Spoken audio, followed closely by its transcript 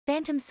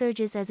Fantom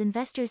Surges as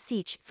Investors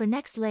Seach for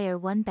next Layer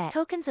 1 bet.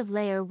 Tokens of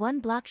Layer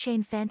 1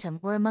 blockchain Fantom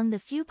were among the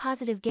few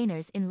positive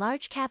gainers in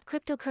large-cap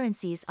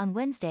cryptocurrencies on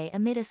Wednesday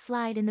amid a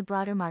slide in the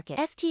broader market.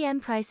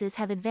 FTM prices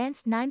have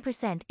advanced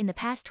 9% in the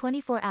past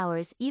 24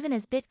 hours even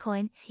as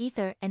Bitcoin,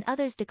 Ether, and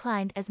others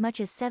declined as much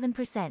as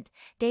 7%,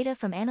 data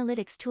from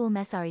analytics tool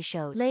Messari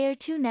showed. Layer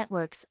 2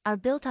 networks are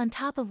built on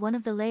top of one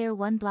of the Layer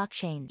 1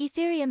 blockchain.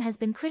 Ethereum has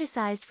been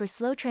criticized for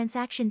slow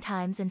transaction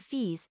times and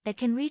fees that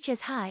can reach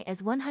as high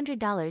as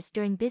 $100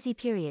 during busy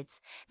periods,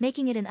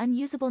 making it an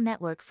unusable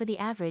network for the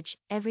average,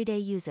 everyday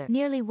user.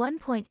 Nearly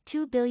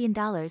 $1.2 billion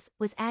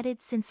was added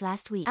since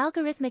last week.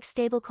 Algorithmic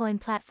stablecoin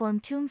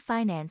platform Tomb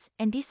Finance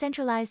and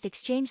decentralized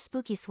exchange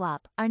SpookySwap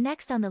are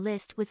next on the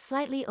list with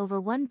slightly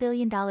over $1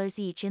 billion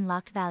each in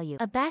locked value.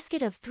 A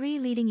basket of 3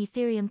 leading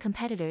Ethereum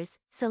competitors,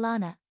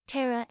 Solana,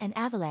 Terra and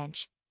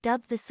Avalanche,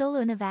 dubbed the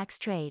SoLunAvax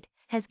trade,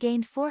 has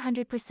gained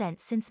 400%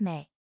 since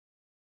May.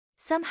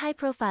 Some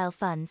high-profile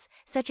funds,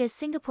 such as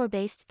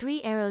Singapore-based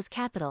 3 Arrows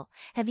Capital,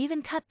 have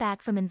even cut back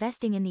from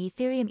investing in the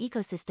Ethereum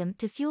ecosystem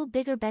to fuel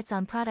bigger bets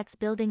on products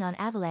building on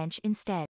Avalanche instead.